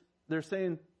they're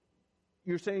saying,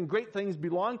 you're saying great things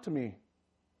belong to me.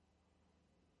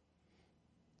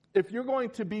 If you're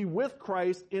going to be with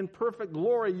Christ in perfect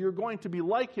glory, you're going to be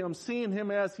like Him, seeing Him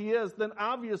as He is, then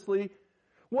obviously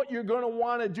what you're going to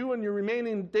want to do in your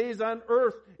remaining days on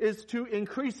earth is to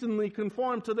increasingly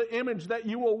conform to the image that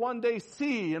you will one day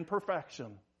see in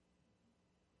perfection.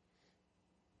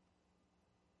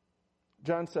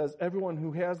 John says, everyone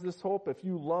who has this hope, if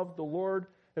you love the Lord,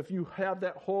 if you have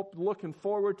that hope, looking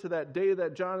forward to that day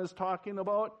that John is talking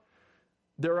about,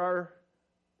 there are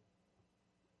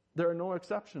no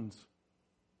exceptions.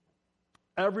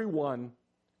 Everyone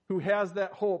who has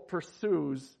that hope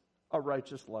pursues a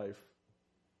righteous life.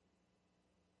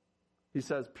 He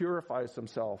says, purifies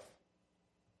himself.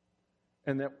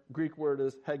 And that Greek word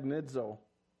is hagnizo.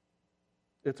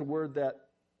 It's a word that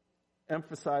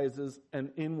emphasizes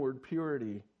an inward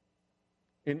purity.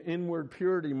 An inward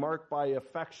purity marked by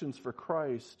affections for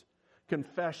Christ,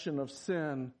 confession of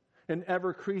sin, an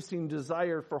ever-increasing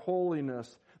desire for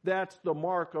holiness. That's the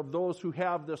mark of those who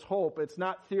have this hope. It's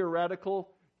not theoretical,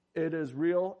 it is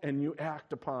real, and you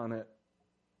act upon it.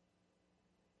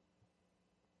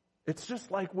 It's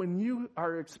just like when you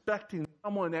are expecting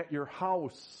someone at your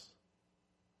house.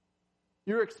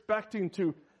 You're expecting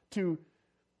to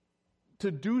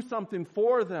do something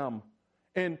for them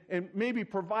and maybe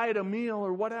provide a meal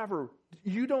or whatever.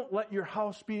 You don't let your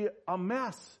house be a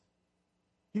mess.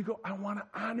 You go, I want to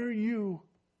honor you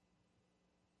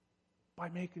by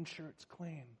making sure it's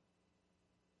clean.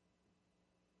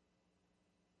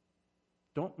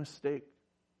 Don't mistake,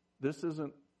 this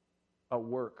isn't a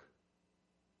work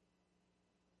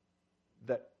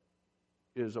that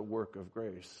is a work of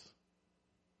grace.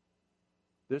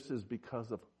 This is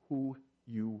because of who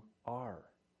you are.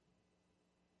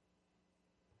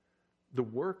 The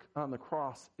work on the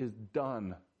cross is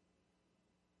done.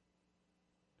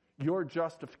 Your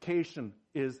justification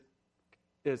is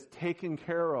taken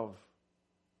care of.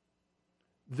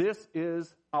 This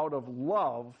is out of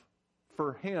love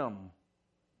for Him,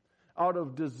 out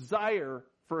of desire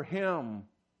for Him.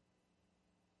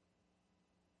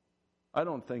 I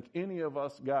don't think any of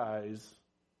us guys,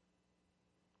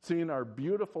 seeing our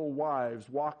beautiful wives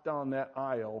walk down that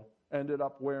aisle, ended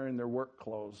up wearing their work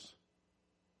clothes.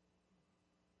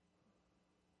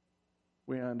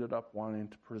 We ended up wanting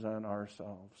to present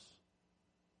ourselves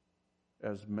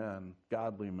as men,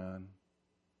 godly men,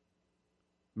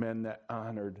 men that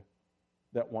honored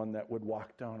that one that would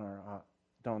walk down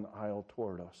the aisle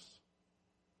toward us.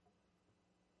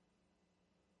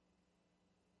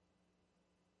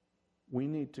 We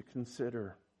need to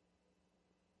consider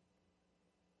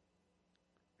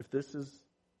if this is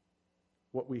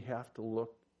what we have to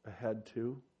look ahead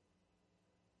to.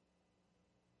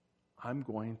 I'm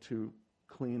going to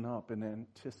clean up in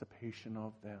anticipation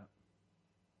of that.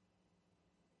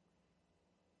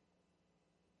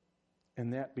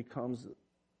 And that becomes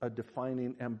a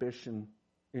defining ambition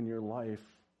in your life.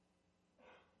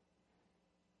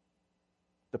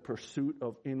 The pursuit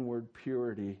of inward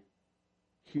purity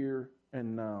here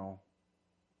and now.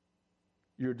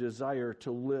 Your desire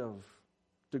to live,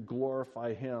 to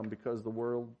glorify Him because the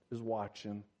world is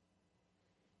watching.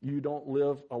 You don't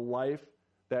live a life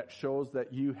that shows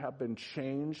that you have been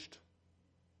changed,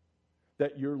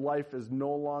 that your life is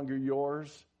no longer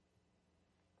yours.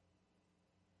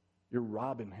 You're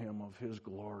robbing Him of His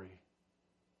glory.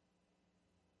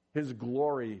 His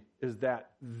glory is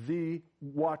that the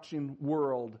watching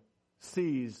world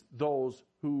sees those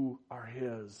who are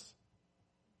His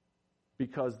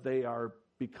because they are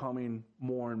becoming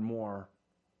more and more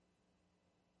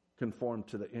conformed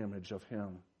to the image of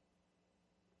Him.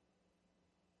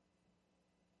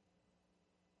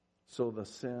 So the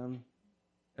sin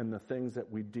and the things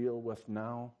that we deal with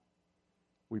now,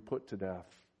 we put to death.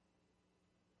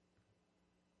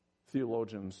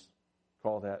 Theologians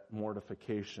call that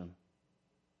mortification.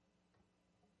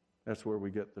 That's where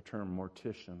we get the term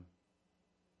mortician.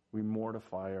 We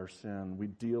mortify our sin. We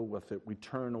deal with it. We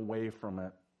turn away from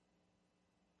it.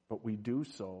 But we do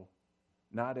so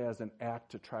not as an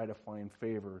act to try to find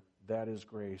favor. That is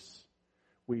grace.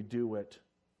 We do it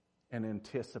in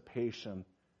anticipation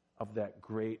of that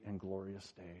great and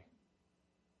glorious day.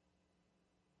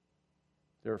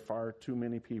 There are far too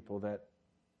many people that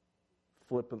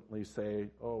flippantly say,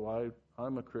 oh,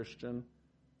 I'm a Christian.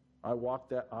 I walked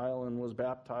that aisle and was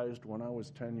baptized when I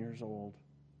was 10 years old.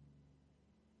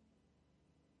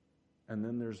 and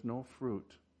then there's no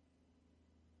fruit.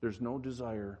 There's no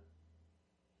desire.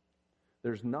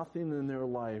 There's nothing in their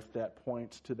life that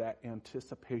points to that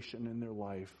anticipation in their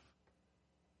life.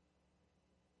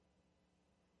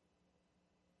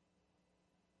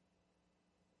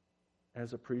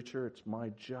 As a preacher, it's my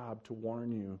job to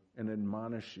warn you and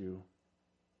admonish you.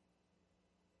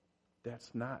 That's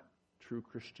not true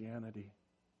Christianity.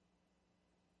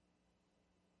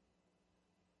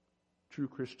 True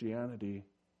Christianity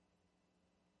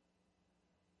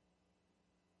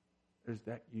is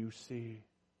that you see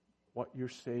what your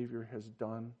Savior has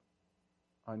done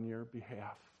on your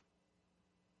behalf.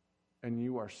 And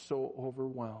you are so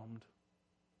overwhelmed.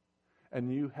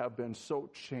 And you have been so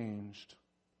changed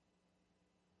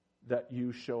that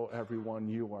you show everyone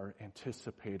you are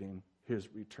anticipating his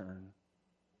return.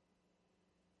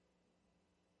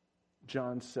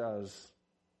 John says,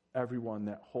 everyone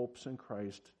that hopes in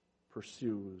Christ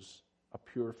pursues a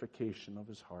purification of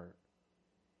his heart.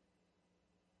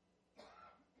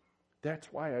 That's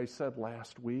why I said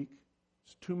last week,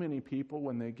 it's too many people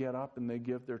when they get up and they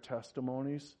give their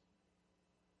testimonies,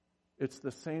 it's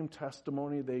the same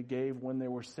testimony they gave when they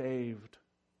were saved.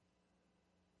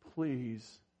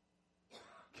 Please,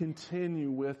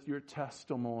 continue with your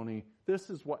testimony.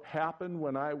 This is what happened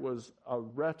when I was a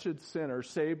wretched sinner,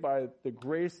 saved by the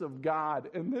grace of God,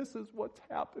 and this is what's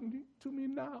happening to me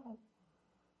now.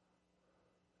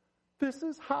 This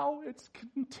is how it's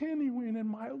continuing in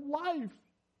my life.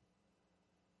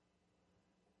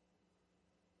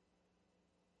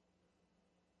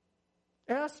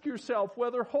 Ask yourself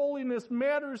whether holiness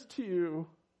matters to you.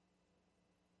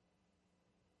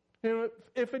 And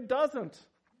if it doesn't,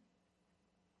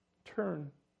 turn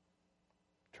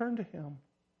to him.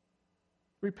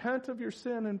 Repent of your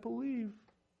sin and believe.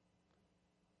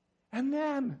 And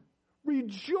then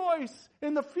rejoice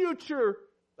in the future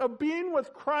of being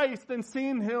with Christ and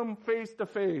seeing him face to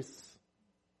face.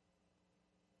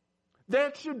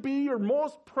 That should be your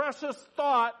most precious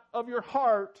thought of your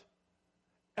heart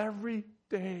every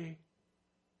day.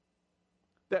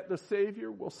 That the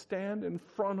Savior will stand in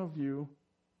front of you.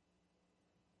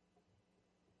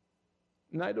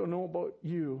 And I don't know about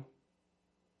you.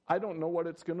 I don't know what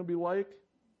it's going to be like.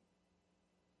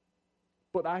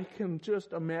 But I can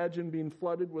just imagine being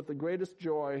flooded with the greatest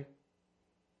joy.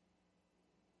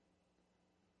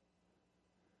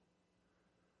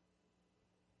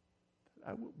 That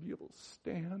I will be able to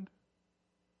stand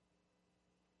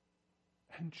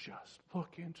and just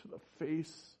look into the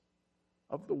face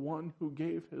of the one who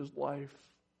gave his life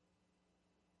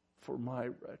for my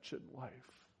wretched life.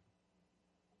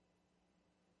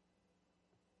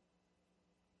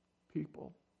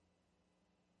 People,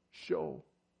 show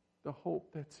the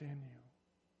hope that's in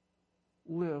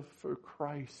you. Live for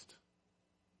Christ.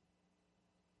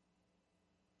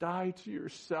 Die to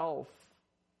yourself.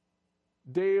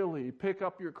 Daily, pick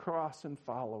up your cross and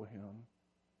follow him.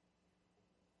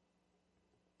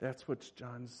 That's what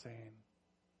John's saying.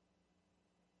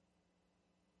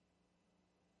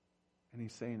 And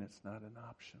he's saying it's not an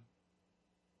option.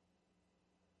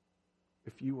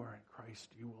 If you are in Christ,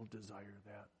 you will desire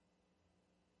that.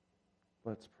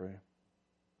 Let's pray.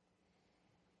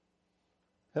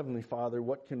 Heavenly Father,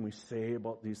 what can we say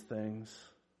about these things?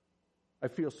 I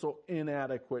feel so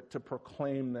inadequate to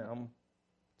proclaim them,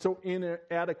 so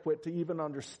inadequate to even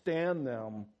understand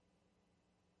them.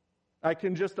 I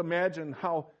can just imagine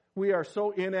how we are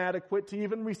so inadequate to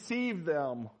even receive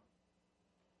them.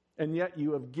 And yet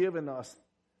you have given us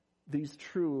these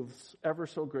truths ever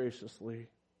so graciously.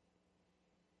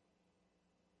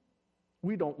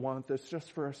 We don't want this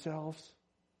just for ourselves.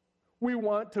 We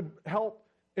want to help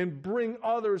and bring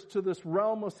others to this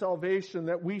realm of salvation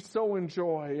that we so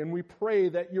enjoy. And we pray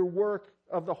that your work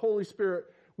of the Holy Spirit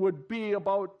would be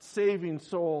about saving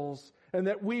souls, and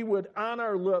that we would on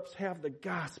our lips have the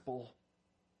gospel.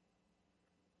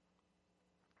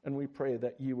 And we pray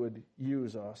that you would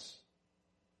use us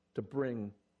to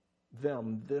bring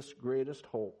them this greatest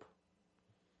hope.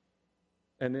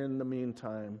 And in the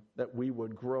meantime, that we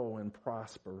would grow and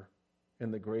prosper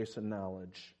in the grace and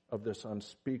knowledge of this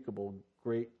unspeakable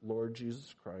great Lord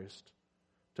Jesus Christ,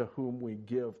 to whom we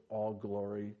give all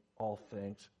glory, all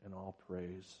thanks, and all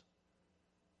praise.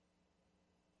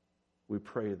 We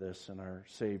pray this in our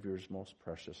Savior's most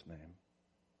precious name.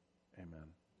 Amen.